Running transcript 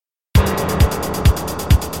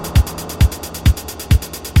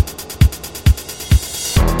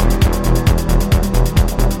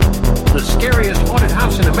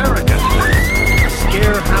house in America.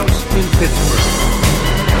 Scare House in Pittsburgh.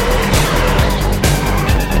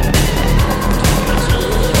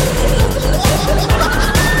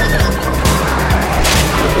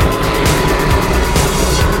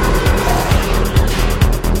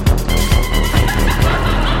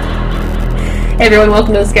 Hey everyone,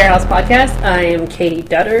 welcome to the Scare House Podcast. I am Katie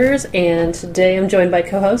Dutters, and today I'm joined by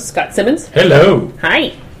co-host Scott Simmons. Hello.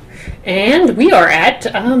 Hi. And we are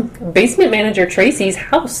at basement manager Tracy's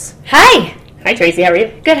house. Hi. Hi Tracy, how are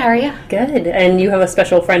you? Good, how are you? Good. And you have a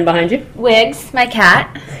special friend behind you. Wiggs, my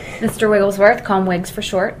cat. Mr. Wigglesworth, call him Wiggs for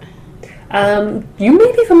short. You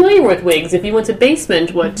may be familiar with Wiggs if you went to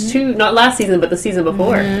Basement, not last season, but the season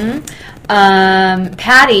before.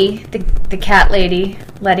 Patty, the cat lady,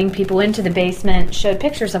 letting people into the basement, showed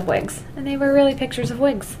pictures of Wiggs. And they were really pictures of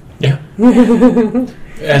Wiggs. Yeah.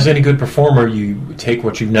 As any good performer, you take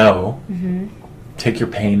what you know, take your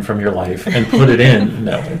pain from your life, and put it in.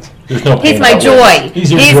 No, there's no pain. He's my joy.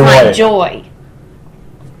 He's your He's joy. my joy.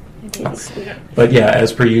 But yeah,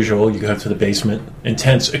 as per usual, you go to the basement.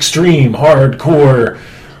 Intense, extreme, hardcore,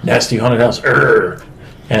 nasty haunted house.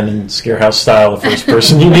 And in Scare House style, the first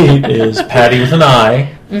person you meet is Patty with an I,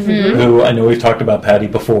 who I know we've talked about Patty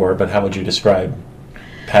before, but how would you describe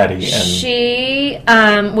Patty? And She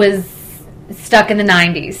was stuck in the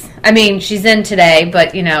 90s. I mean, she's in today,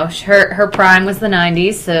 but, you know, her prime was the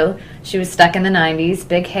 90s, so she was stuck in the 90s.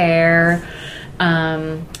 Big hair,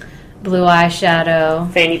 blue eyeshadow.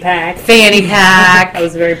 Fanny pack. That That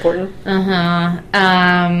was very important.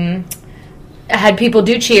 Had people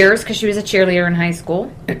do cheers because she was a cheerleader in high school.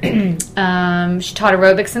 She taught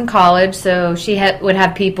aerobics in college, so she would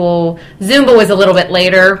have people. Zumba was a little bit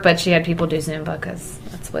later, but she had people do Zumba because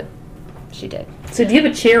that's what she did. So do you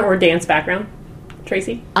have a cheer or dance background,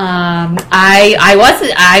 Tracy? I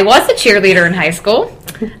was a cheerleader in high school,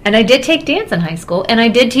 and I did take dance in high school, and I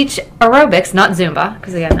did teach aerobics, not Zumba,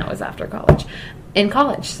 because again that was after college. In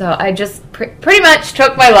college, so I just pretty much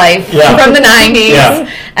took my life from the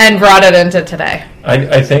 90s and brought it into today.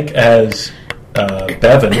 I think as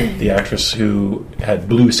Bevan, the actress who had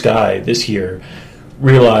Blue Sky this year,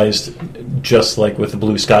 realized, just like with the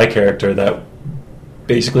Blue Sky character, that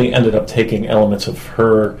basically ended up taking elements of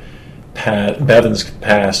her Bevan's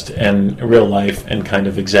past and real life and kind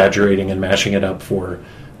of exaggerating and mashing it up for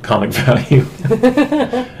comic value,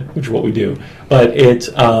 which is what we do. But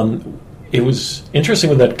it was interesting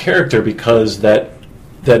with that character because that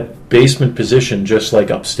basement position, just like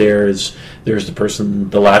upstairs, there's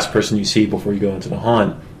the last person you see before you go into the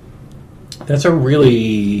haunt. That's a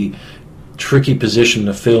really tricky position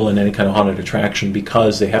to fill in any kind of haunted attraction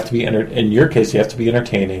because they have to be, in your case, they have to be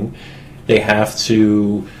entertaining.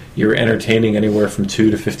 You're entertaining anywhere from 2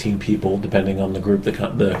 to 15 people, depending on the group, the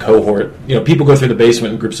cohort. You know, people go through the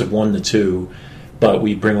basement in groups of 1 to 2, but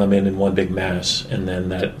we bring them in one big mass, and then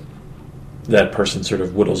that person sort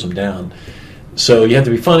of whittles them down. So you have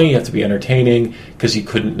to be funny, you have to be entertaining, because you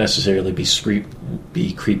couldn't necessarily be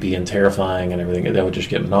creepy and terrifying and everything. That would just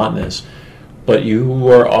get monotonous. But you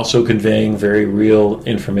are also conveying very real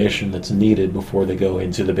information that's needed before they go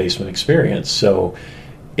into the basement experience. So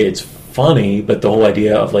it's funny, but the whole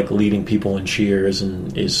idea of like leading people in cheers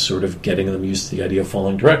is sort of getting them used to the idea of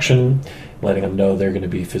following direction, letting them know they're going to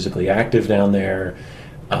be physically active down there.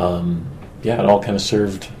 It all kind of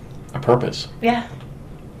served a purpose. Yeah.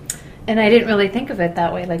 And I didn't really think of it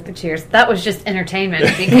that way, like the cheers. That was just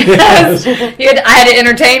entertainment because I had to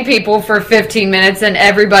entertain people for 15 minutes and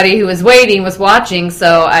everybody who was waiting was watching,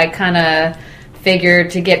 so I kind of figured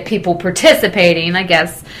to get people participating, I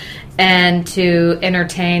guess, and to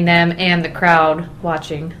entertain them and the crowd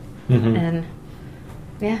watching. And,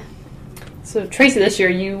 yeah. So, Tracy, this year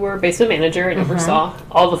you were basement manager and oversaw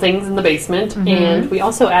all the things in the basement. And we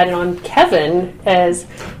also added on Kevin as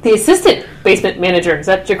the assistant basement manager. Is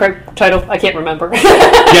that your correct title? I can't remember.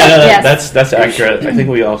 That's accurate. I think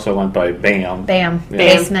we also went by BAM. BAM. Yeah.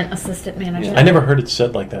 Basement assistant manager. I never heard it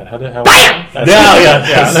said like that. BAM!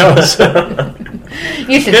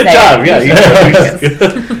 You should Good say job. it. Yeah,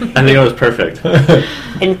 I think it was perfect.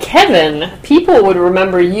 And Kevin, people would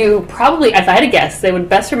remember you probably, if I had to guess, they would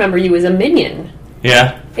best remember you as a minion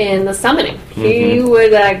Yeah. in the summoning. He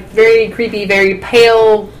was very creepy, very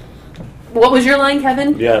pale. What was your line,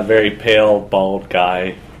 Kevin? Yeah, very pale, bald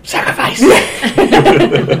guy. Sacrifice!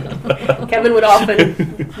 Kevin would often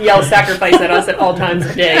yell sacrifice at us at all times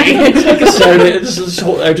of day. It's like a Saturday.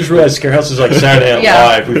 I just realized Scare House is like Saturday Night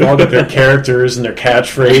Live. We've all got their characters and their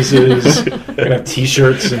catchphrases. We're going to have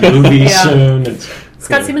T-shirts and movies soon.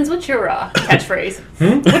 Scott Siemens, what's your catchphrase?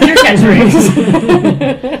 What's your catchphrase?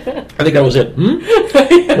 I think that was it.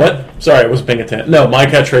 What? Sorry, I wasn't paying attention. No, my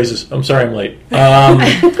catchphrase is, I'm sorry I'm late.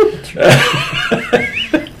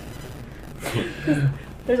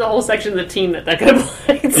 There's a whole section of the team that could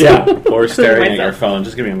apply to. Yeah. Or staring at your phone.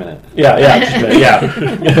 Just give me a minute.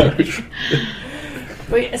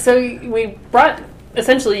 So we brought,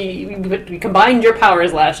 essentially, we combined your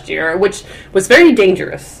powers last year, which was very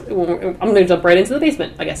dangerous. I'm going to jump right into the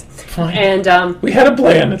basement, I guess. Fine. And we had a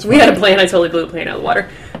plan. We had a plan. I totally blew a plane out of the water.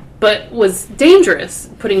 But was dangerous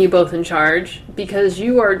putting you both in charge because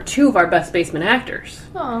you are two of our best basement actors.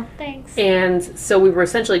 Oh, thanks. And so we were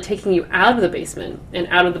essentially taking you out of the basement and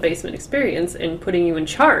out of the basement experience and putting you in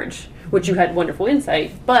charge, which you had wonderful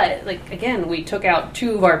insight. But, again, we took out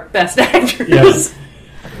two of our best actors. Yes.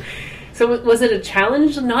 So was it a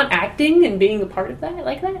challenge not acting and being a part of that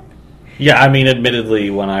like that? Yeah, I mean,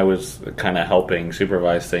 admittedly, when I was kind of helping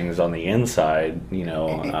supervise things on the inside,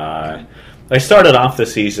 I started off the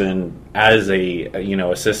season as a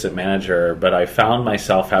assistant manager, but I found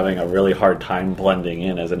myself having a really hard time blending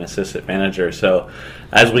in as an assistant manager. So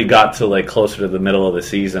as we got to closer to the middle of the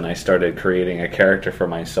season, I started creating a character for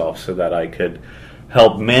myself so that I could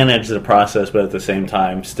help manage the process, but at the same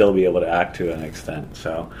time still be able to act to an extent.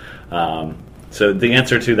 So the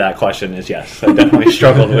answer to that question is yes. I definitely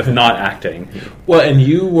struggled with not acting. Well, and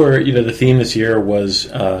you were, the theme this year was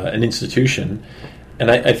an institution. And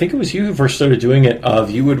I think it was you who first started doing it,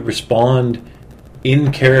 you would respond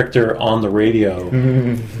in character on the radio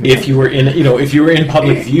if you were in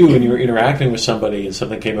public view and you were interacting with somebody and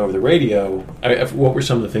something came over the radio. What were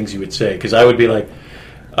some of the things you would say? Because I would be like,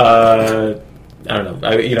 I don't know.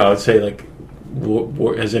 I would say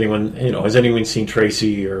has anyone seen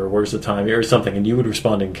Tracy, or where's the time, or something, and you would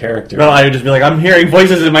respond in character. No, I would just be like, I'm hearing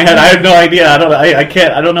voices in my head. I have no idea. I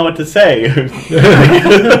don't know what to say.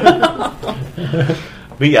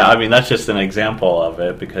 But yeah, I mean, that's just an example of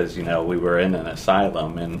it because, we were in an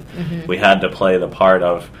asylum and we had to play the part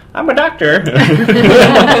of, I'm a doctor.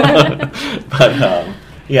 But,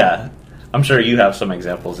 yeah, I'm sure you have some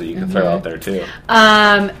examples that you can throw out there too.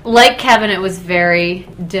 Like Kevin, it was very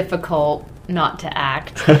difficult not to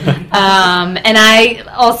act. And I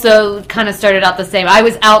also kind of started out the same. I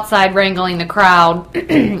was outside wrangling the crowd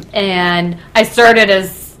and I started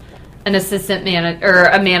as an assistant manager or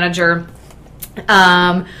a manager.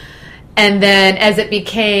 And then as it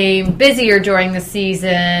became busier during the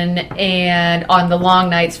season and on the long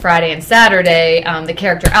nights, Friday and Saturday, the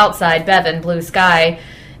character outside, Bevan, Blue Sky,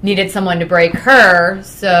 needed someone to break her.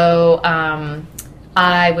 So,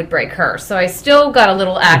 I would break her. So I still got a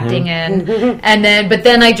little acting in. But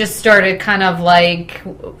then I just started kind of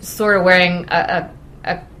sort of wearing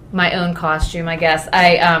my own costume, I guess.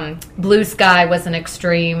 Blue Sky was an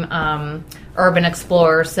extreme, urban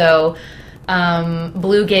explorer. So,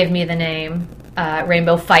 Blue gave me the name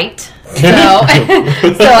Rainbow Fight, so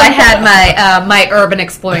I had my urban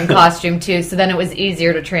exploring costume too. So then it was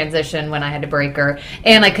easier to transition when I had to break her,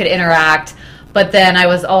 and I could interact. But then I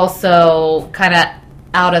was also kind of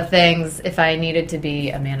out of things if I needed to be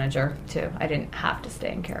a manager too. I didn't have to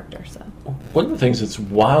stay in character. So one of the things that's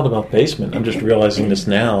wild about Basement, I'm just realizing this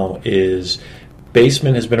now, is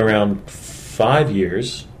Basement has been around 5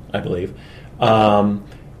 years, I believe.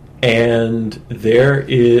 And there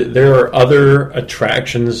are other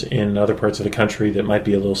attractions in other parts of the country that might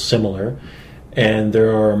be a little similar, and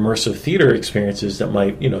there are immersive theater experiences that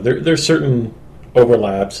might, there's certain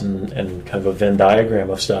overlaps and kind of a Venn diagram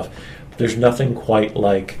of stuff. But there's nothing quite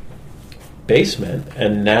like Basement,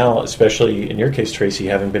 and now, especially in your case, Tracy,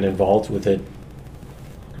 having been involved with it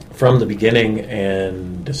from the beginning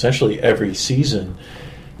and essentially every season,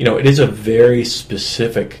 it is a very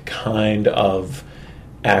specific kind of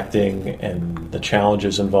acting and the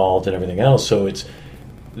challenges involved and everything else. So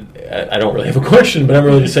I don't really have a question, but I'm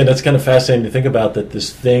really just saying that's kind of fascinating to think about, that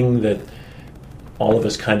this thing that all of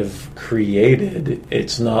us kind of created,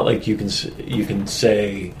 it's not like you can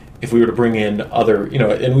say, if we were to bring in other,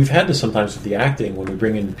 and we've had this sometimes with the acting, when we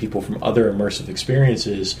bring in people from other immersive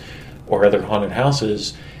experiences or other haunted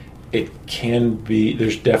houses, it can be,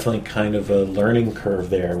 there's definitely kind of a learning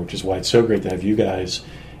curve there, which is why it's so great to have you guys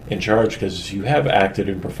in charge, because you have acted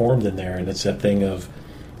and performed in there, and it's that thing of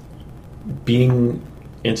being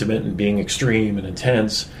intimate and being extreme and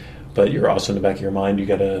intense, but you're also in the back of your mind, you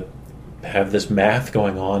got to have this math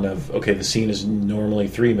going on of, okay, the scene is normally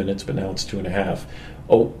 3 minutes, but now it's 2.5.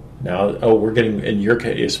 We're getting, in your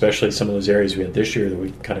case, especially some of those areas we had this year that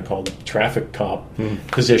we kind of called traffic cop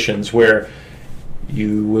positions, where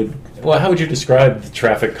you would, how would you describe the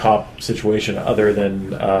traffic cop situation other than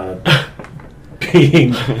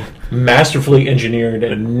being masterfully engineered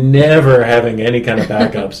and never having any kind of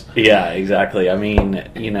backups. Yeah, exactly. I mean,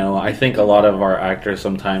 I think a lot of our actors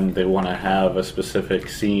sometimes they want to have a specific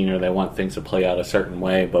scene or they want things to play out a certain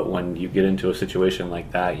way, but when you get into a situation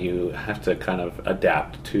like that, you have to kind of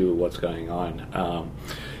adapt to what's going on.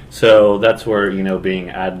 So that's where, being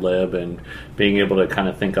ad lib and being able to kind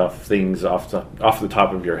of think of things off the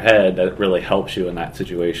top of your head, that really helps you in that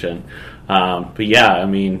situation. But yeah, I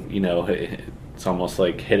mean, it's almost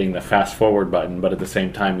like hitting the fast forward button, but at the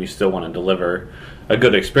same time, you still want to deliver a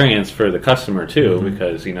good experience for the customer too,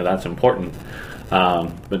 because, that's important.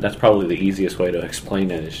 But that's probably the easiest way to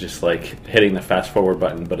explain it, is just like hitting the fast forward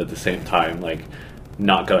button, but at the same time, like,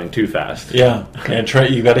 not going too fast. Yeah, and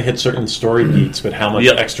you got to hit certain story beats, but how much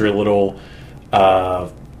extra little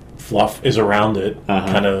fluff is around it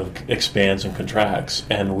kind of expands and contracts.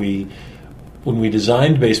 And when we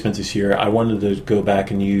designed Basement this year, I wanted to go back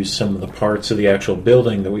and use some of the parts of the actual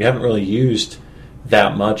building that we haven't really used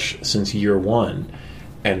that much since year one.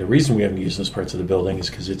 And the reason we haven't used those parts of the building is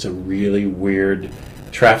because it's a really weird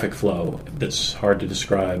traffic flow that's hard to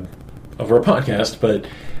describe over a podcast, but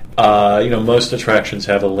most attractions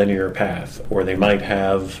have a linear path, or they might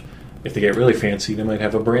have, if they get really fancy, they might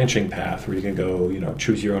have a branching path where you can go,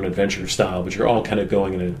 choose your own adventure style, but you're all kind of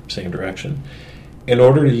going in the same direction. In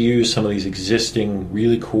order to use some of these existing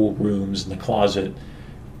really cool rooms in the closet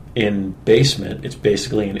in Basement, it's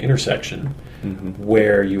basically an intersection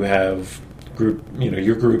where you have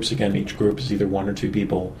your groups, again, each group is either one or two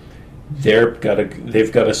people. They've got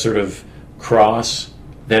to sort of cross,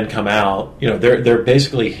 then come out. They're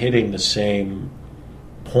basically hitting the same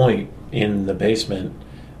point in the basement.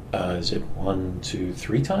 Is it 1, 2,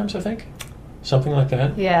 3 times? I think something like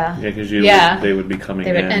that. Yeah. Yeah, because they would be coming.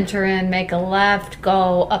 They would enter in, make a left,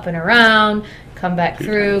 go up and around, come back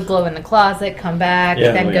through, glow in the closet, come back,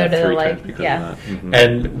 then go to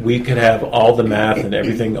And we could have all the math and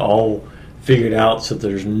everything all figured out, so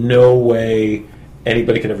there's no way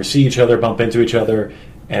anybody could ever see each other, bump into each other.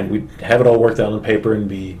 And we'd have it all worked out on paper and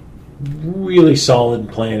be really solid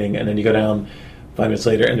planning. And then you go down 5 minutes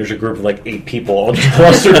later, and there's a group of like 8 people all just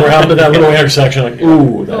clustered around to that little intersection. Like,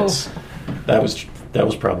 ooh, that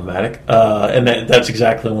was problematic. And that's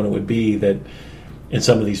exactly when it would be that in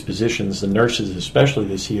some of these positions, the nurses, especially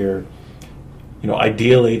this year,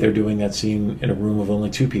 ideally they're doing that scene in a room of only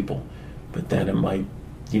 2 people. But then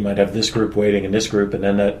you might have this group waiting and this group, and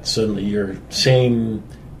then that suddenly your same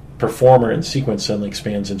performer and sequence suddenly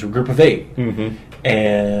expands into a group of 8.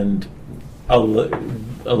 And a lot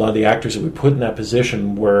of the actors that we put in that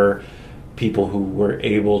position were people who were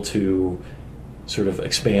able to sort of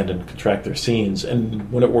expand and contract their scenes.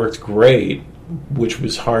 And when it worked great, which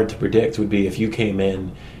was hard to predict, would be if you came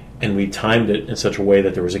in and we timed it in such a way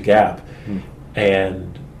that there was a gap,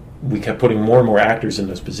 and we kept putting more and more actors in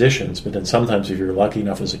those positions. But then sometimes if you're lucky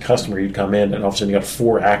enough as a customer, you'd come in and all of a sudden you got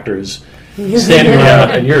 4 actors standing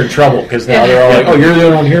around, and you're in trouble because now they're all like, "Oh, you're the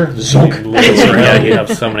only one here." Zonk. Yeah, you have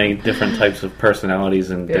so many different types of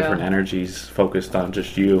personalities and different energies focused on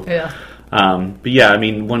just you. Yeah. But yeah, I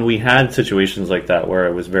mean, when we had situations like that where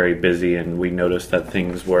it was very busy and we noticed that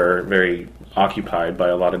things were very occupied by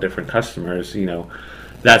a lot of different customers,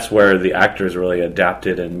 that's where the actors really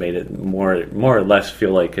adapted and made it more or less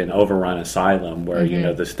feel like an overrun asylum where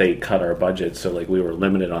the state cut our budget, so like we were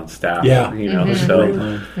limited on staff.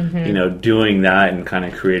 So doing that and kind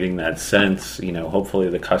of creating that sense, hopefully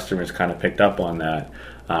the customers kind of picked up on that,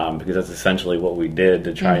 because that's essentially what we did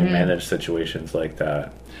to try and manage situations like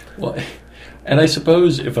that. Well, and I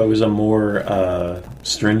suppose if I was a more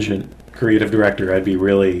stringent creative director, I'd be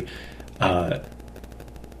really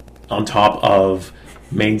on top of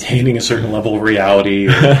maintaining a certain level of reality,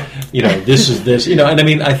 or, this is this, and I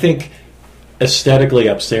mean, I think aesthetically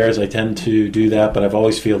upstairs I tend to do that, but I've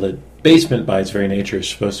always feel that Basement by its very nature is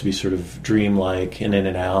supposed to be sort of dreamlike and in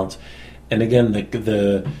and out. And again,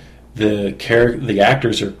 the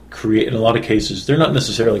actors are in a lot of cases, they're not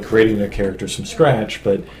necessarily creating their characters from scratch,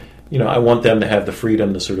 but I want them to have the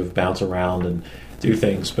freedom to sort of bounce around and do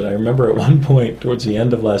things. But I remember at one point towards the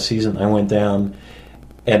end of last season, I went down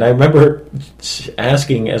and I remember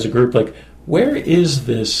asking as a group, like, where is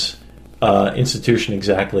this institution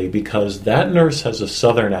exactly? Because that nurse has a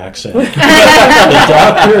southern accent. The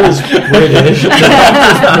doctor is British.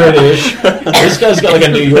 This guy's got like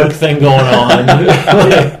a New York thing going on.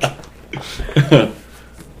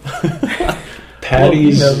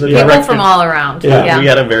 Patty's people from all around. Yeah, we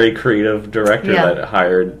had a very creative director that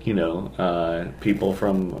hired people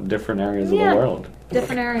from different areas of the world.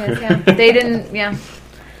 Different areas. Yeah, they didn't. Yeah.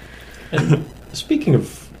 And speaking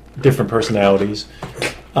of different personalities,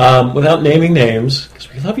 without naming names,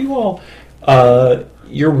 because we love you all,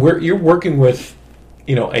 you're working with,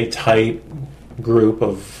 a tight group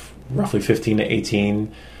of roughly 15 to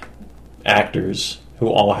 18 actors who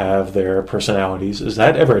all have their personalities. Is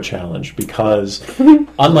that ever a challenge? Because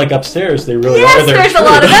unlike upstairs, they really are their there's truth. a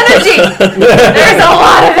lot of energy. There's a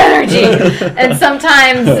lot of energy. And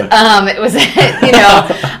sometimes it was,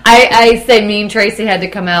 I say me and Tracy had to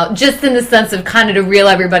come out just in the sense of kind of to reel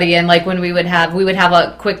everybody in. Like when we would have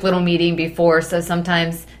a quick little meeting before. So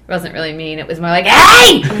sometimes it wasn't really mean. It was more like,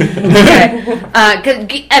 hey!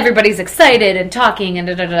 Because everybody's excited and talking and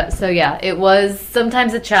da-da-da. So yeah, it was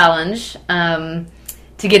sometimes a challenge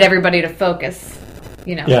to get everybody to focus,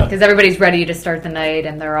 because everybody's ready to start the night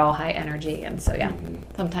and they're all high energy. And so, yeah,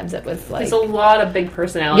 sometimes it was like... There's a lot of big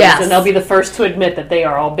personalities, Yes. and they'll be the first to admit that they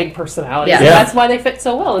are all big personalities. Yeah. And that's why they fit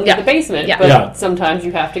so well into Yeah. the basement. Yeah. But Yeah. sometimes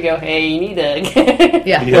you have to go, hey, you need to...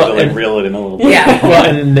 Yeah. You have to reel it in a little bit. Yeah. Well,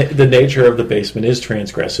 and the nature of the basement is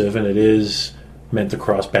transgressive, and it is meant to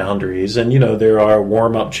cross boundaries. And there are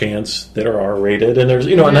warm-up chants that are R-rated, and there's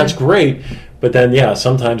and that's great. But then,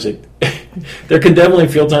 sometimes there can definitely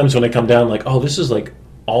feel times when I come down like, oh, this is like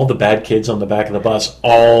all the bad kids on the back of the bus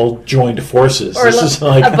all joined forces. Or This is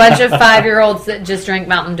like a bunch of 5-year-olds that just drink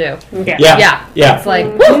Mountain Dew. Okay. Yeah. It's like,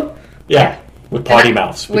 woo! yeah, with potty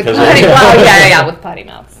mouths. With because potty, with potty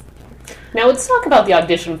mouths. Now let's talk about the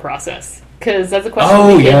audition process, because that's a question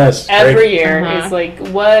Oh, we get yes, every great. year. Uh-huh. It's like,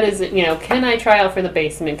 what is it? Can I try out for the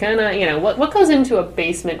basement? Can I? What goes into a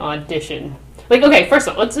basement audition? Like, okay, first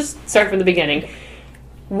of all, let's just start from the beginning.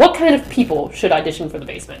 What kind of people should audition for the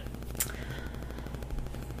basement?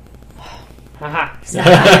 Haha.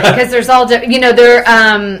 Because there's all,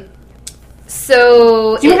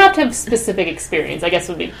 so... Do you have to have specific experience? I guess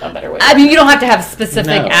would be a better way. I mean, you don't have to have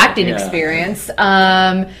specific No, acting yeah. experience.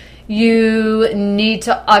 You need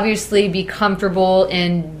to obviously be comfortable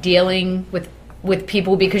in dealing with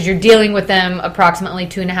people because you're dealing with them approximately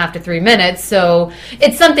 2.5 to 3 minutes. So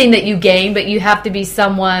it's something that you gain, but you have to be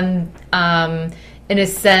someone, in a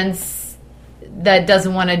sense, that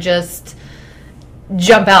doesn't want to just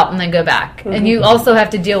jump out and then go back. Mm-hmm. And you also have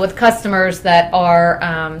to deal with customers that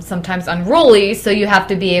are sometimes unruly, so you have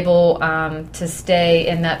to be able to stay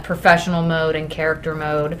in that professional mode and character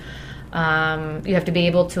mode. You have to be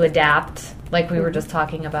able to adapt, like we were just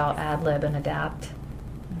talking about, ad-lib and adapt.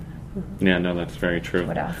 Yeah, no, that's very true.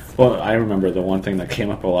 What else? Well, I remember the one thing that came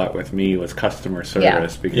up a lot with me was customer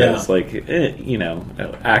service because,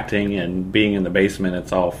 acting and being in the basement,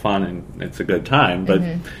 it's all fun and it's a good time, but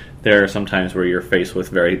there are some times where you're faced with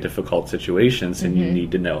very difficult situations and you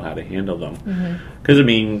need to know how to handle them. Because,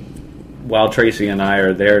 while Tracy and I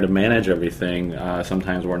are there to manage everything,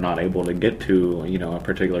 sometimes we're not able to get to, a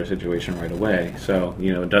particular situation right away. So,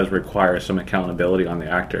 it does require some accountability on the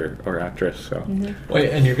actor or actress. So, Well,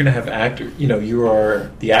 and you're going to have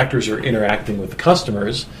the actors are interacting with the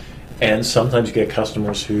customers, and sometimes you get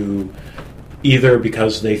customers who either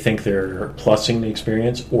because they think they're plussing the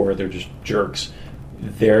experience or they're just jerks,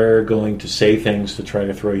 they're going to say things to try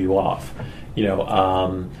to throw you off.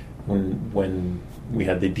 When we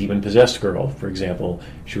had the demon-possessed girl, for example,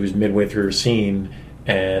 she was midway through her scene,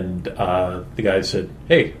 and the guy said,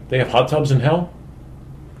 "Hey, they have hot tubs in hell?"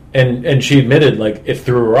 And she admitted, it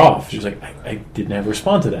threw her off. She was like, I didn't have to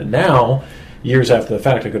respond to that. Now, years after the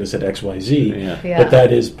fact, I could have said XYZ, Yeah. but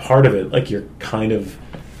that is part of it.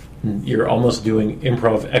 You're almost doing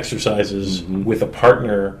improv exercises with a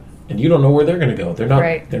partner, and you don't know where they're going to go. They're not.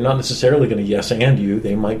 Right. They're not necessarily going to yes and you.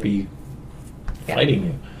 They might be fighting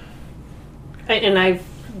you. And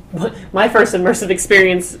my first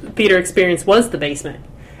immersive theater experience was the basement.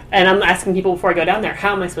 And I'm asking people before I go down there,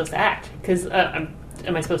 how am I supposed to act? Because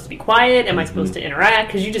am I supposed to be quiet? Am I supposed to interact?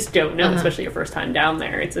 Because you just don't know, especially your first time down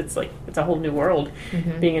there. It's a whole new world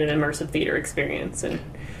being in an immersive theater experience and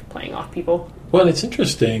playing off people. Well, it's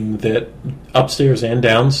interesting that upstairs and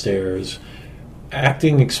downstairs,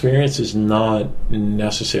 acting experience is not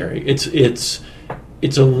necessary. It's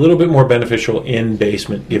a little bit more beneficial in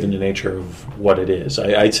basement given the nature of what it is.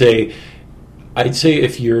 I'd say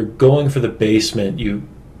if you're going for the basement, you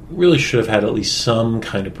really should have had at least some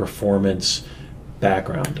kind of performance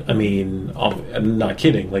background. I'm not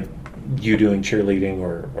kidding. Like you doing cheerleading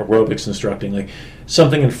or aerobics instructing,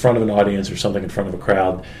 something in front of an audience or something in front of a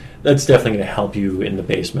crowd, that's definitely going to help you in the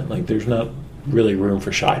basement. There's not really room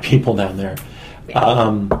for shy people down there.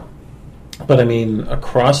 But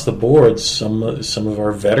across the board, some of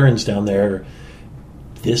our veterans down there,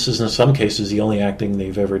 this is in some cases the only acting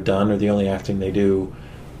they've ever done or the only acting they do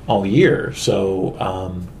all year.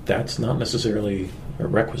 So that's not necessarily a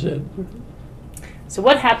requisite. So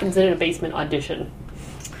what happens in a basement audition?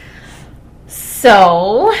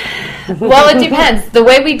 So, Well, it depends. The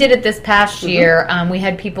way we did it this past year, we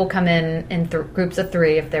had people come in groups of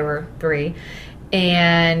 3, if there were 3,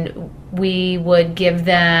 and we would give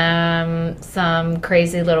them some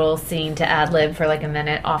crazy little scene to ad-lib for like a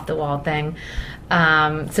minute, off-the-wall thing.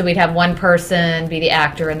 So we'd have one person be the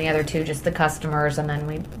actor and the other 2 just the customers, and then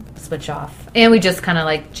we'd switch off. And we just kind of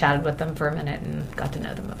like chatted with them for a minute and got to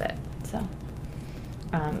know them a bit. So,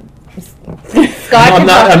 Scott, I'm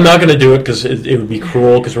not going to do it because it would be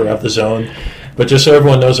cruel because we're out the zone. But just so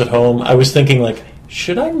everyone knows at home, I was thinking like,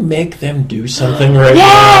 should I make them do something right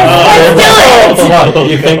yes, now? let's do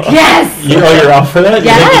it! You think? Yes! You're off for that?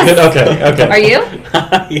 Yes! You think you could? Okay. Are you?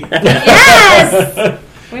 Yes!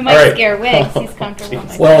 We might All right. scare Wiggs. He's comfortable.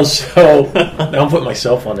 Well, so now I'm putting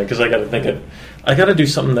myself on it because I got to think it. I got to do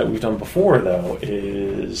something that we've done before though.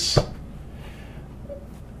 Is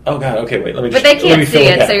oh god, okay, wait. Let me. But they can't see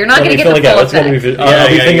it, so you're not going to get the full effect. I'll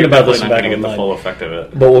be thinking about this in the back to of get my the mind. full effect of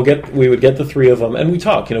it. But we would get the 3 of them, and we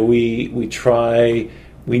talk. You know, we try.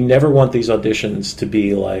 We never want these auditions to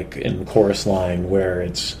be like in chorus line where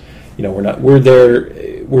it's, you know, we're there,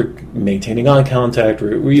 we're maintaining eye contact,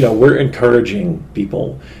 we're encouraging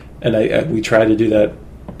people, and we try to do that.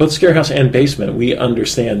 Both Scarehouse and Basement, we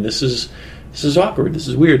understand this is awkward, this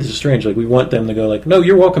is weird, this is strange. Like we want them to go like, no,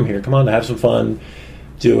 you're welcome here. Come on, have some fun,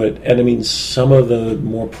 do it. And I mean, some of the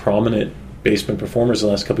more prominent Basement performers in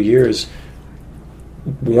the last couple of years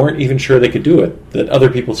weren't even sure they could do it. That other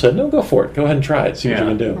people said, no, go for it. Go ahead and try it. See what you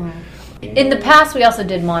can do. In the past, we also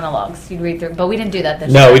did monologues. You'd read through, but we didn't do that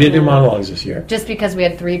this year. No, we didn't do monologues this year. Just because we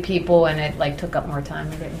had 3 people and it like took up more time.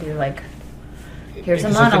 We didn't do like, here's a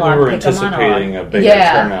Because I think monologue. we were pick a monologue. anticipating a bigger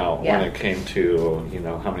turnout when it came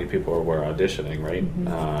to how many people were auditioning, right?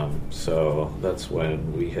 So that's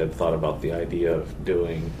when we had thought about the idea of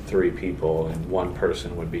doing 3 people, and one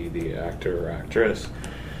person would be the actor or actress,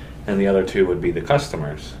 and the other 2 would be the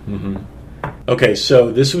customers. Okay,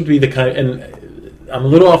 so this would be the kind, and I'm a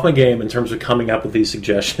little off my game in terms of coming up with these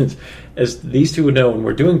suggestions. As these 2 would know, when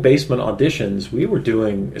we're doing Basement auditions, we were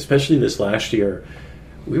doing, especially this last year,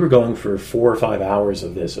 we were going for 4 or 5 hours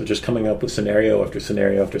of this, of just coming up with scenario after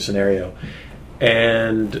scenario after scenario.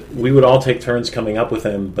 And we would all take turns coming up with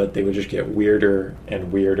them, but they would just get weirder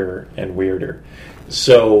and weirder and weirder.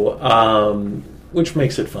 So, which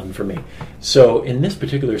makes it fun for me. So in this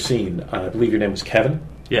particular scene, I believe your name was Kevin?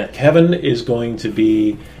 Yeah. Kevin is going to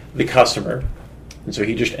be the customer, and so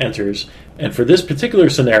he just enters. And for this particular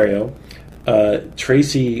scenario,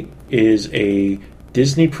 Tracy is a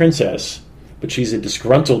Disney princess, but she's a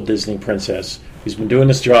disgruntled Disney princess who's been doing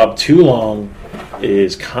this job too long,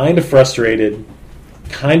 is kind of frustrated,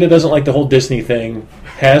 kind of doesn't like the whole Disney thing,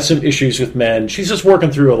 has some issues with men. She's just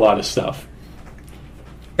working through a lot of stuff.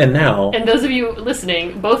 And now... And those of you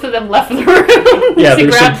listening, both of them left the room. Yeah, to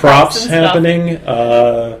there's grab some props and stuff. happening.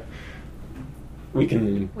 We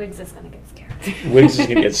can... Wiggs is going to get scared. Wiggs is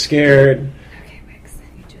going to get scared. Okay, Wiggs,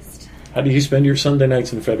 you just... How do you spend your Sunday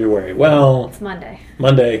nights in February? Well, It's Monday.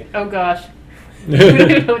 Monday. Oh gosh. We don't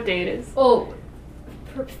even know what day it is. Oh,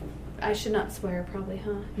 I should not swear, probably,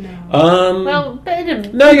 huh? No. Well,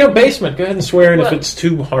 but No, you go Basement. Go ahead and swear, and if Well- it's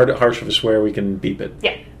too harsh of a swear, we can beep it.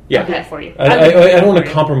 yeah. Yeah. I'll do that for you. I don't want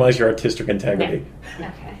to compromise your artistic integrity.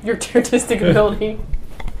 Okay. Your artistic ability.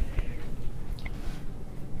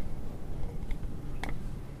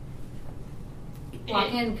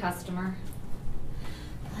 Walk in, customer.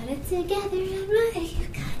 Put it together and right.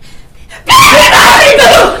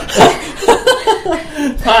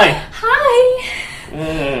 Hi.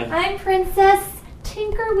 Hi, I'm Princess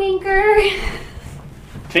Tinkerwinker.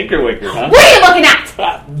 Tinkerwinker, huh? What are you looking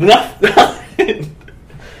at? Nothing.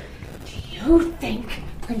 You think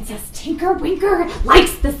Princess Tinkerwinker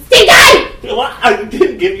likes the stink eye? What? I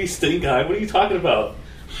didn't give you stink eye. What are you talking about?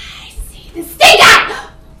 I see the stink eye.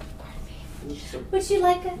 Would you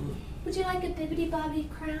like a bibbidi bobbidi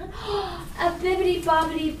crown? A bibbidi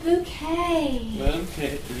bobbidi bouquet.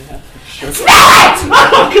 Okay, yeah, sure. Smell it!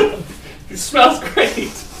 Oh, God. It smells great.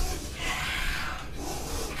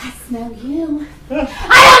 I smell you.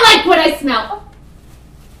 I don't like what I smell.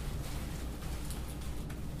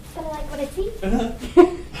 But I like what I see.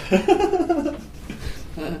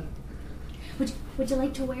 Would you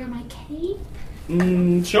like to wear my cape?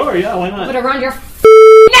 Sure, yeah, why not? Put it around your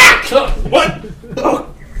neck. What? Oh.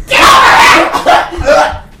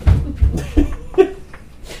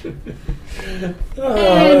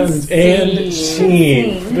 And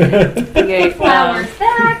scene. Okay. Flowers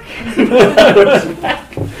back.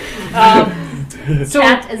 So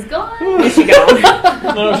Cat is gone. here she go.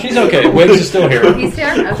 No, she's okay. Wiggs is still here. He's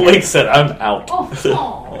here? Okay. Blake said, I'm out.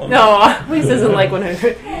 Oh, No, Lisa doesn't like when her.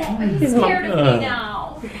 he's His mom. scared of me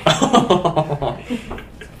now.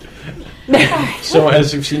 So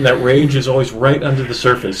as you've seen, that rage is always right under the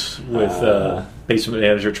surface with basement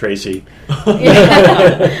manager Tracy.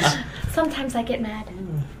 Sometimes I get mad.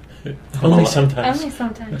 Only sometimes. Only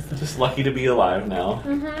sometimes. Just lucky to be alive now.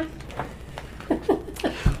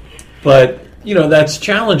 But that's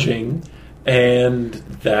challenging, and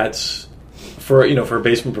that's for a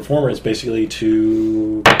basement performer. It's basically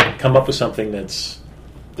to come up with something that's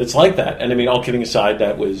like that. And I mean, all kidding aside,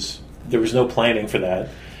 there was no planning for that.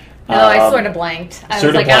 No, I sort of blanked. I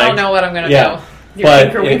was like, I don't know what I'm going to do.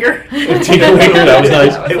 Tinker Winker. Tinker Winker, that was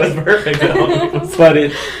nice. It was perfect.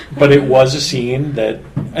 But it was a scene that,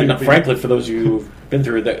 and frankly, for those of you who've been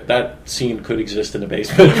through it, that scene could exist in a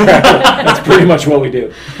basement. That's pretty much what we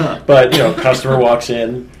do. But customer walks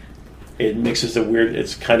in, it mixes the weird.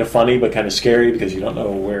 It's kind of funny but kind of scary because you don't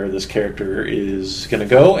know where this character is going to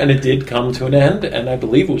go. And it did come to an end, and I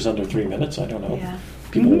believe it was under 3 minutes. I don't know. Yeah.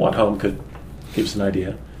 People want home could give us an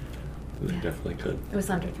idea. They definitely could. It was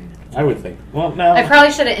under 3 minutes. I would think. Well, no. I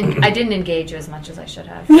probably should have. I didn't engage you as much as I should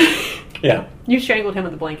have. Yeah. You strangled him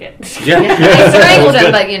with a blanket. Yeah. I strangled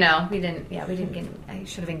him, but we didn't. Yeah, we didn't get. I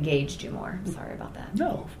should have engaged you more. Sorry about that.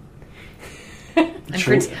 No.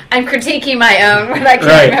 I'm critiquing my own when I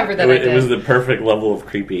can't remember that. It was the perfect level of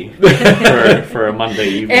creepy for a Monday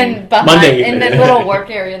evening. And behind in the little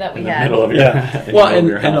work area that we had. Middle of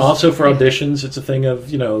your, and also for auditions, it's a thing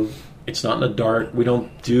of it's not in a dark. We don't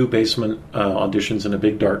do basement auditions in a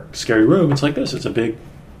big dark scary room. It's like this. It's a big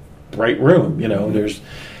bright room. There's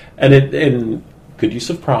and good use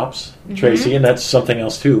of props, Tracy, and that's something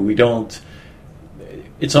else too. We don't.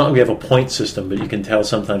 It's not like we have a point system, but you can tell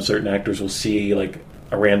sometimes certain actors will see like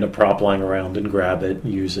a random prop lying around and grab it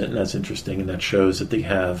and use it, and that's interesting, and that shows that they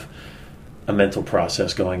have a mental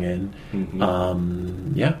process going in.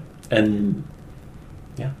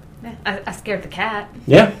 I scared the cat.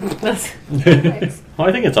 Yeah. Well,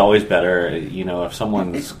 I think it's always better, if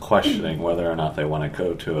someone's questioning whether or not they want to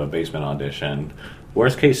go to a basement audition.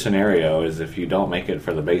 Worst case scenario is if you don't make it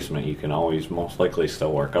for the basement, you can always most likely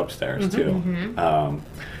still work upstairs too.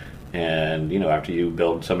 And after you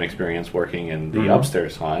build some experience working in the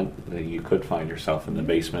upstairs haunt, you could find yourself in the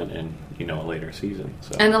basement in a later season.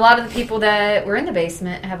 So. And a lot of the people that were in the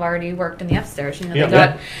basement have already worked in the upstairs. They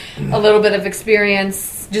got a little bit of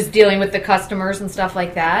experience just dealing with the customers and stuff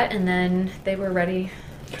like that, and then they were ready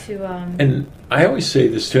to. And I always say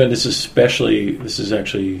this too, and this is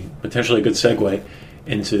actually potentially a good segue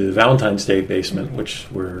into Valentine's Day basement, which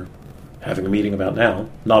we're having a meeting about now,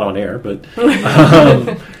 not on air, but.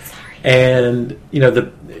 And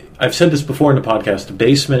I've said this before in the podcast. The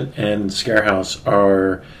basement and Scarehouse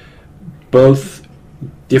are both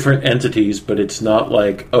different entities, but it's not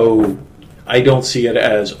like I don't see it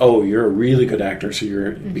as you're a really good actor,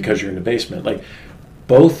 so because you're in the basement. Like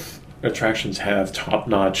both attractions have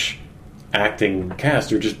top-notch acting cast.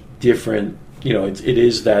 They're just different. It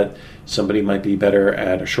is that somebody might be better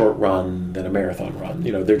at a short run than a marathon run.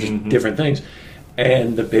 They're just different things.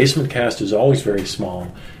 And the basement cast is always very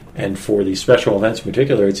small. And for these special events in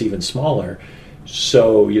particular, it's even smaller.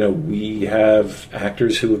 So, we have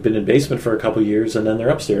actors who have been in basement for a couple years and then they're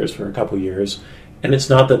upstairs for a couple years. And it's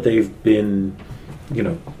not that they've been,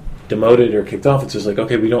 demoted or kicked off. It's just like,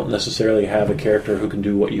 okay, we don't necessarily have a character who can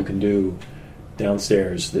do what you can do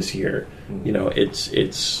downstairs this year. It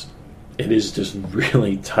is just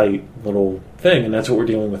really tight little thing. And that's what we're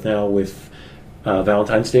dealing with now with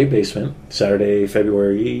Valentine's Day Basement, Saturday,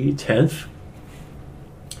 February 10th.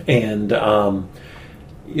 And the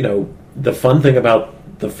fun thing about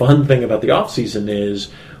the off season is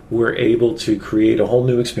we're able to create a whole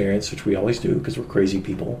new experience, which we always do because we're crazy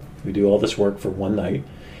people. We do all this work for one night,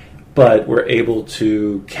 but we're able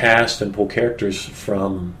to cast and pull characters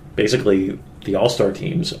from basically the all-star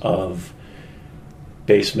teams of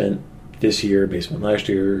Basement this year, Basement last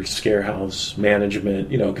year, Scarehouse, Management.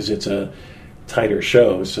 Because it's a tighter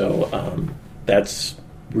show, so that's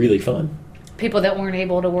really fun. People that weren't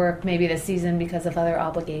able to work maybe this season because of other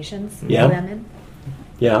obligations. Yeah. Them in.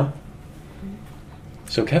 Yeah.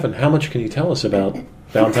 So, Kevin, how much can you tell us about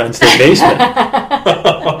Valentine's Day Basement?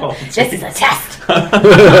 This is a test.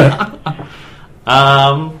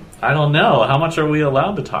 I don't know. How much are we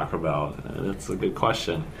allowed to talk about? That's a good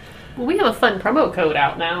question. Well, we have a fun promo code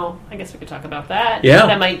out now. I guess we could talk about that.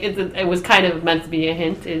 Yeah. It was kind of meant to be a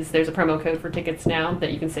hint. There's a promo code for tickets now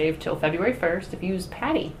that you can save till February 1st if you use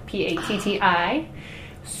Patty, P-A-T-T-I.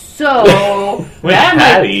 So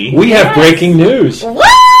Patty, we have breaking news. What?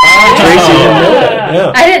 Tracy didn't know that.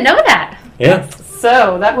 Yeah. I didn't know that. Yeah.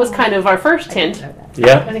 So that was kind of our first hint.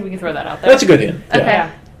 Yeah. I think we can throw that out there. That's a good hint. Okay. Yeah.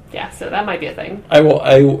 Yeah. So that might be a thing. I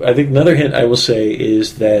think another hint I will say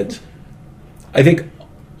is that I think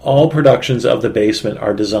all productions of the basement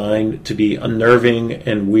are designed to be unnerving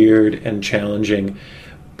and weird and challenging,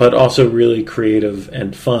 but also really creative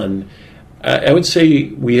and fun. I would say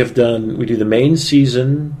we do the main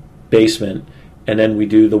season basement, and then we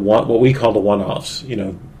do what we call the one-offs.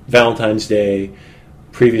 Valentine's Day.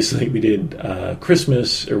 Previously, we did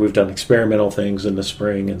Christmas, or we've done experimental things in the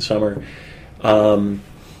spring and summer.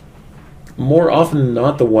 More often than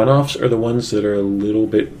not, the one-offs are the ones that are a little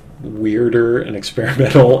bit weirder and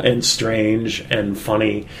experimental and strange and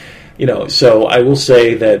funny. So I will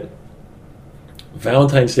say that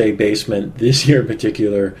Valentine's Day basement this year in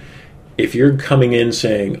particular, if you're coming in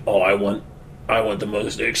saying, "Oh, I want the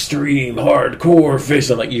most extreme, hardcore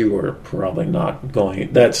face," I'm like, you are probably not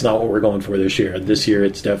going. That's not what we're going for this year. This year,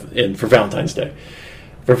 it's and for Valentine's Day.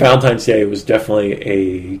 For Valentine's Day, it was definitely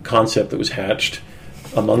a concept that was hatched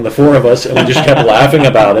among the four of us, and we just kept laughing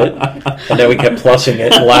about it, and then we kept plussing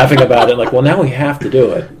it and laughing about it. Like, well, now we have to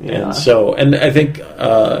do it, and I think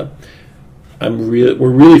we're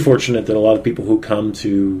really fortunate that a lot of people who come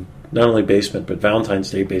to not only basement but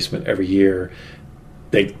Valentine's Day basement every year,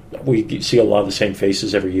 we see a lot of the same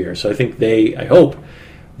faces every year. So I think I hope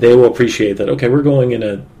they will appreciate that. Okay, we're going in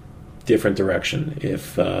a different direction.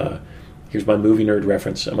 If here's my movie nerd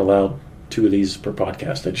reference, I'm allowed 2 of these per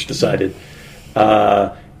podcast. I just decided.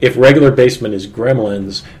 If regular basement is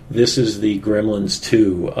Gremlins, this is the Gremlins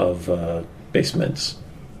 2 of basements.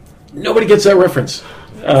 Nobody gets that reference.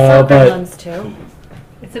 But Gremlins too.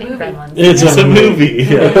 It's a movie. Gremlins. It's a movie.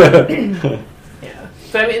 Yeah.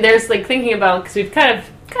 So I mean, there's like thinking about, because we've kind of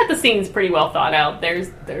got the scenes pretty well thought out.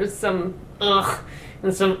 There's some ugh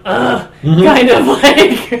and some kind of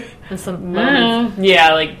like And some moments.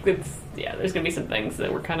 Yeah, like there's gonna be some things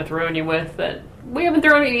that we're kind of throwing you with that we haven't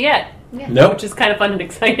thrown at you yet. Yeah. Nope. Which is kind of fun and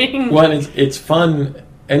exciting. Well, it's fun,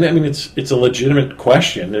 and I mean it's a legitimate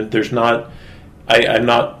question. And there's not. I'm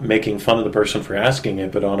not making fun of the person for asking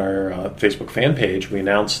it, but on our Facebook fan page, we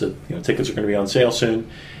announced that tickets are going to be on sale soon.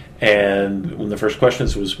 And one of the first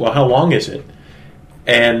questions was, "Well, how long is it?"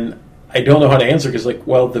 And I don't know how to answer because,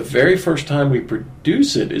 the very first time we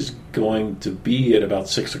produce it is going to be at about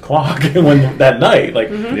 6:00 that night.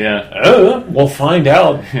 We'll find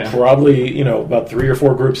out probably about 3 or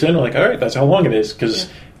 4 groups in. We're like, all right, that's how long it is, because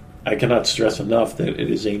I cannot stress enough that it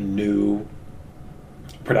is a new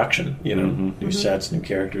production. New sets, new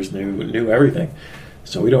characters, new everything.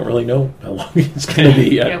 So we don't really know how long it's going to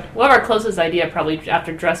be yet. Yeah, we'll have our closest idea probably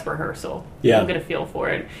after dress rehearsal. Yeah. We'll get a feel for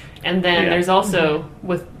it. And then there's also,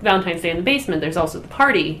 with Valentine's Day in the basement, there's also the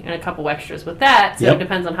party and a couple extras with that. So it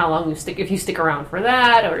depends on how long if you stick around for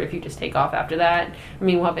that, or if you just take off after that. I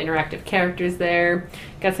mean, we'll have interactive characters there.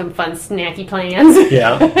 Got some fun snacky plans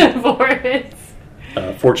for it.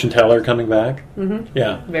 Fortune teller coming back. Mm-hmm.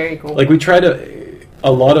 Yeah. Very cool. We try to...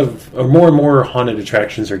 more and more haunted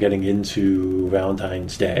attractions are getting into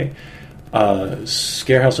Valentine's Day.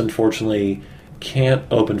 Scarehouse, unfortunately, can't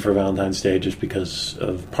open for Valentine's Day just because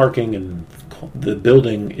of parking, and the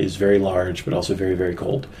building is very large, but also very, very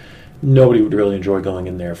cold. Nobody would really enjoy going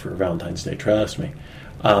in there for Valentine's Day, trust me.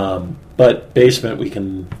 But basement, we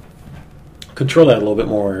can control that a little bit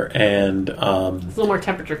more, and it's a little more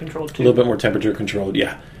temperature controlled too. A little bit more temperature controlled,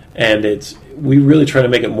 yeah. And we really try to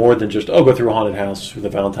make it more than just, go through a haunted house for the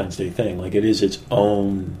Valentine's Day thing. It is its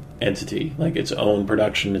own entity, its own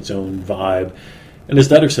production, its own vibe. And as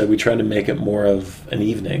Dudder said, we try to make it more of an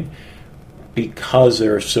evening. Because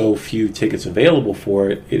there are so few tickets available for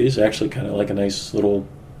it, it is actually kind of like a nice little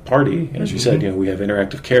party. As you said, we have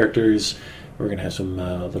interactive characters. We're going to have some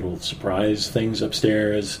little surprise things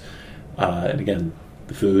upstairs. And again,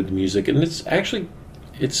 the food, the music. And it's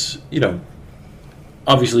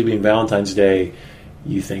obviously being Valentine's Day,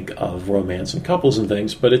 you think of romance and couples and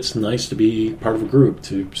things, but it's nice to be part of a group,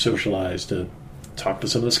 to socialize, to talk to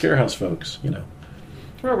some of the Scarehouse folks,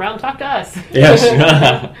 We're around, talk to us. Yes.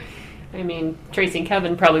 I mean, Tracy and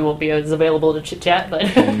Kevin probably won't be as available to chit-chat, but...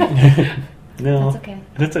 No. That's okay.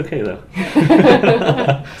 That's okay, though.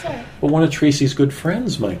 Sorry. But one of Tracy's good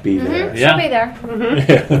friends might be there. She'll be there.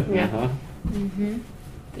 Yeah. Uh-huh.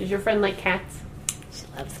 Does your friend like cats? She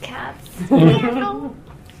loves cats.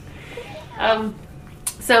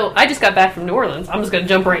 So I just got back from New Orleans. I'm just going to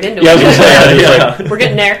jump right into Yeah, I was gonna it. say, We're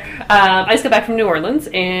getting there. I just got back from New Orleans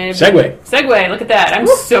and Segue. Look at that! I'm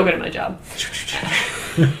so good at my job.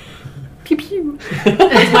 Pew pew.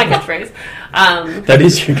 That's my catchphrase. That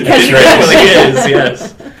is your It really is,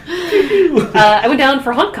 yes. I went down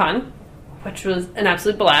for HauntCon, which was an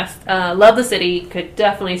absolute blast. Love the city. Could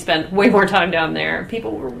definitely spend way more time down there.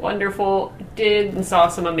 People were wonderful. Did and saw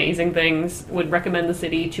some amazing things. Would recommend the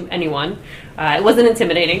city to anyone. It wasn't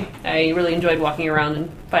intimidating. I really enjoyed walking around and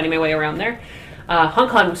finding my way around there.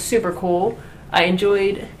 HauntCon was super cool. I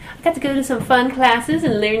got to go to some fun classes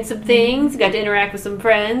and learn some things. Got to interact with some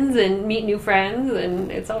friends and meet new friends, and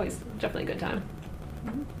it's always definitely a good time.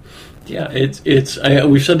 Yeah,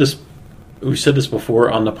 we've said this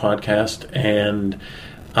before on the podcast, and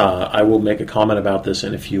I will make a comment about this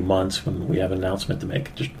in a few months when we have an announcement to make.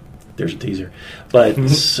 There's a teaser, but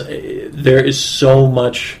there is so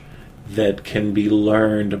much that can be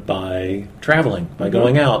learned by traveling, by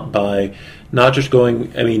going out, by not just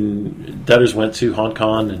going. I mean, Dutters went to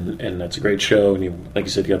HauntCon, and that's a great show. And like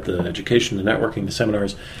you said, you got the education, the networking, the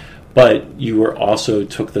seminars. But you also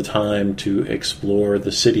took the time to explore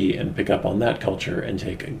the city and pick up on that culture and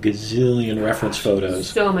take a gazillion reference photos.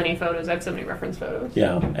 So many photos. I have so many reference photos.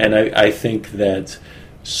 Yeah, and I think that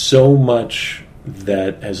so much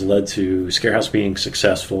that has led to Scarehouse being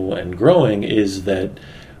successful and growing is that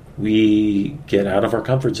we get out of our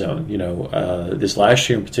comfort zone. This last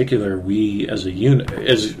year in particular, we as a unit,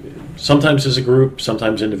 sometimes as a group,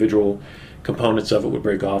 sometimes individual components of it would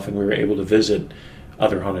break off, and we were able to visit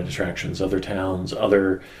other haunted attractions, other towns,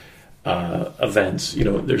 other events.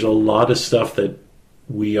 There's a lot of stuff that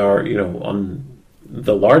we are, on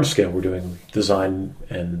the large scale, we're doing design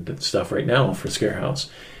and stuff right now for Scarehouse.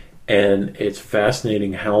 And it's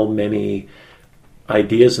fascinating how many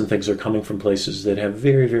ideas and things are coming from places that have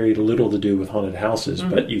very, very little to do with haunted houses,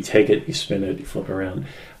 but you take it, you spin it, you flip it around.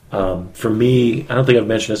 For me, I don't think I've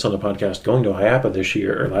mentioned this on the podcast, going to IAAPA this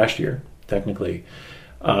year, or last year, technically,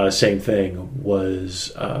 same thing,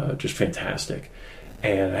 was just fantastic.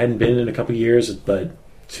 And I hadn't been in a couple of years, but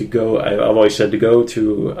to go, I've always said to go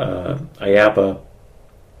to IAAPA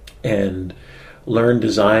and learn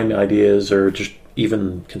design ideas or just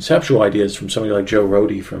even conceptual ideas from somebody like Joe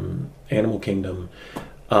Rohde from Animal Kingdom.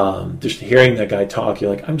 Just hearing that guy talk, you're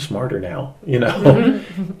like, I'm smarter now,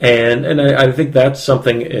 and I think that's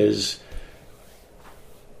something is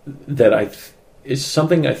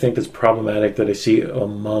something I think that's problematic that I see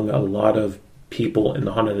among a lot of people in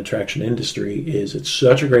the haunted attraction industry. Is it's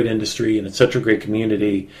such a great industry and it's such a great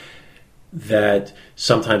community that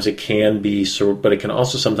sometimes it can be but it can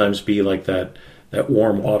also sometimes be like that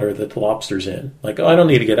warm water that the lobster's in. Like, oh, I don't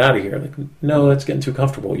need to get out of here. Like, no, that's getting too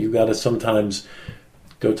comfortable. You got to sometimes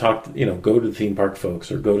go talk, go to the theme park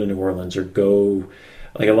folks or go to New Orleans or go,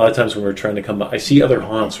 like a lot of times when we're trying to come up, I see other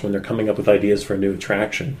haunts when they're coming up with ideas for a new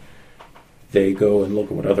attraction. They go and look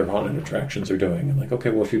at what other haunted attractions are doing. And like, okay,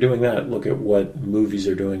 well, if you're doing that, look at what movies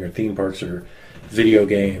are doing or theme parks or video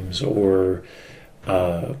games or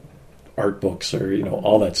art books or,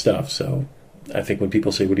 all that stuff. So I think when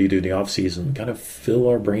people say, what do you do in the off season, kind of fill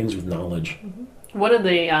our brains with knowledge. One of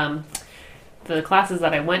the classes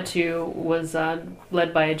that I went to was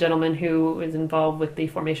led by a gentleman who is involved with the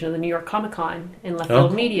formation of the New York Comic Con in Left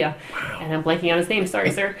Field Media. Wow. And I'm blanking on his name,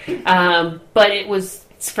 sorry, sir. But it was,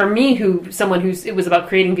 for me, it was about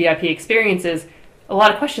creating VIP experiences. A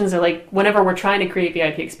lot of questions are like, whenever we're trying to create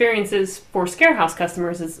VIP experiences for Scarehouse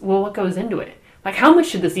customers is, well, what goes into it? Like, how much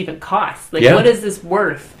should this even cost? Like, what is this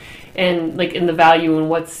worth? And like in the value and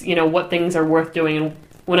what's, what things are worth doing. And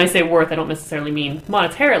when I say worth, I don't necessarily mean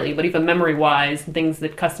monetarily, but even memory-wise, and things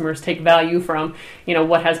that customers take value from,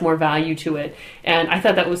 what has more value to it. And I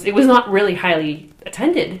thought it was not really highly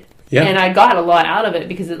attended. Yeah. And I got a lot out of it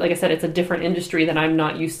because, like I said, it's a different industry that I'm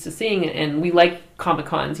not used to seeing. And we like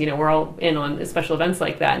Comic-Cons, we're all in on special events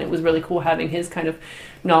like that. And it was really cool having his kind of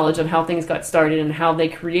knowledge of how things got started and how they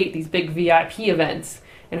create these big VIP events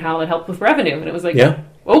and how it helped with revenue. And it was like,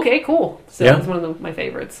 okay, cool. So it was one of my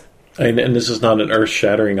favorites. And this is not an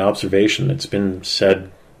earth-shattering observation. It's been said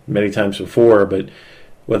many times before, but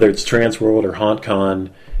whether it's Transworld or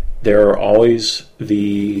HauntCon, there are always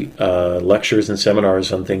the lectures and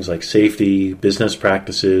seminars on things like safety, business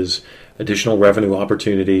practices, additional revenue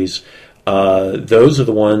opportunities. Those are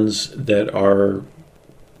the ones that are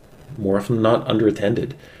more often than not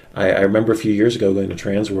underattended. I remember a few years ago going to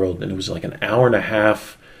Transworld, and it was like an hour and a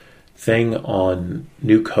half thing on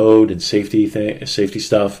new code and safety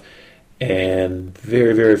stuff, and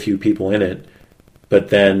very, very few people in it. But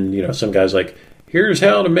then, some guy's like, here's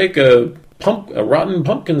how to make a rotten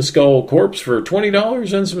pumpkin skull corpse for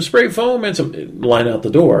 $20 and some spray foam and some line out the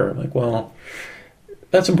door. I'm like, well,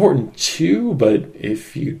 that's important too, but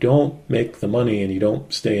if you don't make the money and you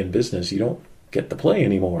don't stay in business, you don't get to play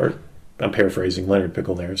anymore. I'm paraphrasing Leonard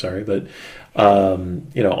Pickle there, sorry, but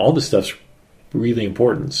all this stuff's really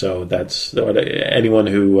important. So that's anyone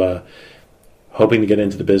who hoping to get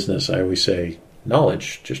into the business, I always say,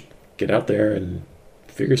 knowledge. Just get out there and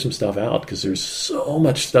figure some stuff out, because there's so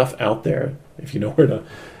much stuff out there if you know where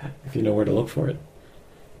to look for it.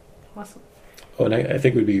 Awesome. Oh, and I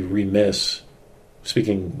think we'd be remiss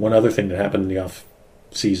speaking, one other thing that happened in the off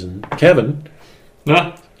season, Kevin,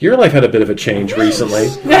 Ah, your life had a bit of a change recently.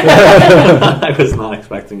 I was not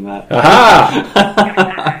expecting that.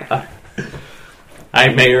 Aha! I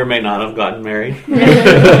may or may not have gotten married.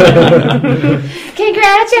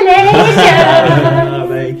 Congratulations!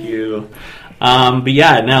 Thank you. But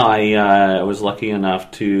yeah, no, I was lucky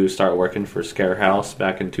enough to start working for Scare House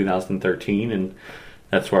back in 2013, and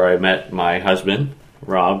that's where I met my husband,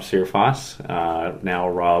 Rob Searfoss, now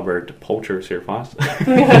Robert Polcher Searfoss.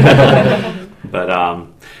 But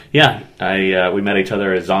yeah, we met each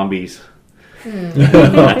other as zombies.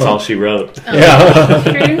 That's all she wrote. Yeah.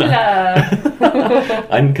 True love.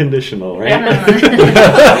 Unconditional, right?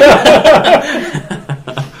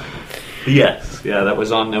 Yes, yeah, that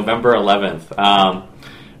was on November 11th.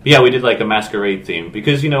 Yeah, we did like a masquerade theme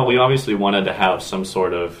because, we obviously wanted to have some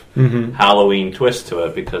sort of Halloween twist to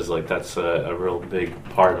it because, like, that's a real big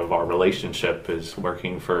part of our relationship is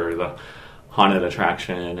working for the haunted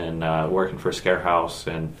attraction and working for Scare House.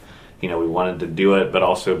 And, we wanted to do it, but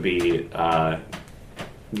also be,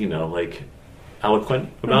 like, eloquent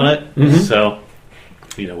about it. So,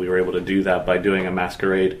 we were able to do that by doing a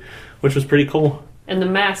masquerade, which was pretty cool. And the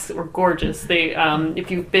masks were gorgeous. They,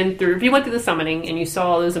 if you went through the summoning and you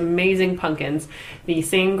saw those amazing pumpkins, the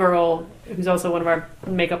same girl who's also one of our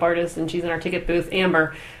makeup artists and she's in our ticket booth,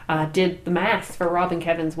 Amber, did the masks for Rob and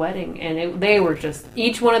Kevin's wedding, and they were just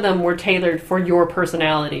each one of them were tailored for your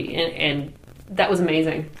personality, and that was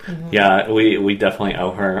amazing. Yeah, we definitely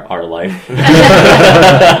owe her our life.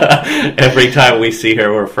 Every time we see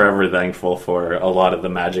her, we're forever thankful for a lot of the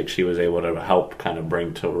magic she was able to help kind of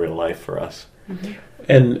bring to real life for us.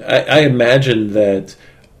 And I imagine that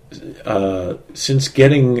since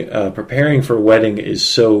preparing for a wedding is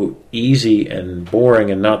so easy and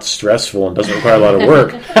boring and not stressful and doesn't require a lot of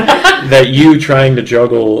work, that you trying to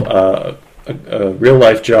juggle a real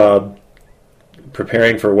life job,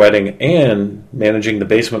 preparing for a wedding, and managing the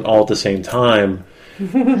basement all at the same time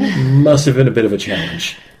must have been a bit of a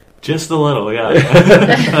challenge. Just a little, yeah.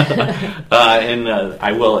 And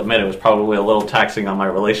I will admit it was probably a little taxing on my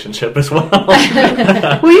relationship as well.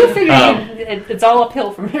 Well, you figure it's all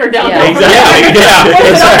uphill from here down. Yeah. Exactly.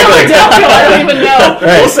 Exactly. Downhill, I don't even know.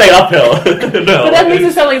 We'll say uphill. No, But that makes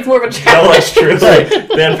it sound like it's more of a no, challenge. that's true.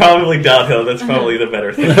 Then probably downhill. That's probably the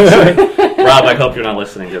better thing. Rob, I hope you're not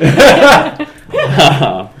listening to this.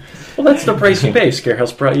 Well, that's the price you pay.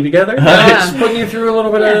 Scarehouse brought you together. It's putting you through a little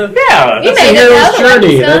bit of Yeah. You that's made a it hero's though,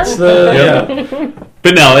 journey. son. That's the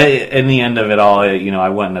But no, in the end of it all, I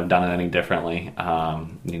wouldn't have done it any differently.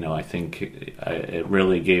 I think it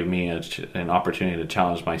really gave me an opportunity to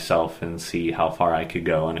challenge myself and see how far I could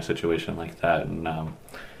go in a situation like that. And I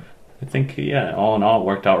think, all in all, it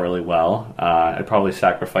worked out really well. I probably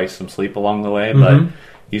sacrificed some sleep along the way, but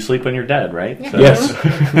you sleep when you're dead, right? Yeah. So, Yes.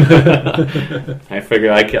 I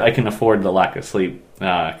figure I can afford the lack of sleep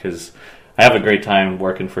because I have a great time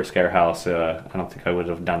working for Scare House. I don't think I would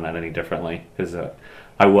have done that any differently because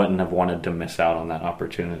I wouldn't have wanted to miss out on that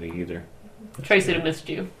opportunity either. Tracy would have missed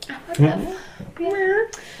you. We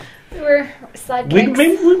were sidekicks. We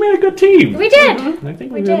made a good team. We did. I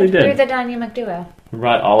think We we really did. We were did. the dynamic duo. We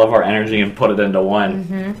brought all of our energy and put it into one.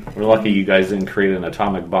 We're lucky you guys didn't create an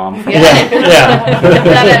atomic bomb. yeah.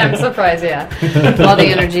 That I'm surprised, yeah. All the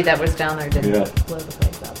energy that was down there didn't Yeah. blow the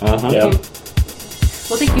place up. Uh-huh. Yeah.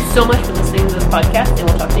 Well, thank you so much for listening to this podcast, and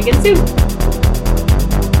we'll talk to you again soon.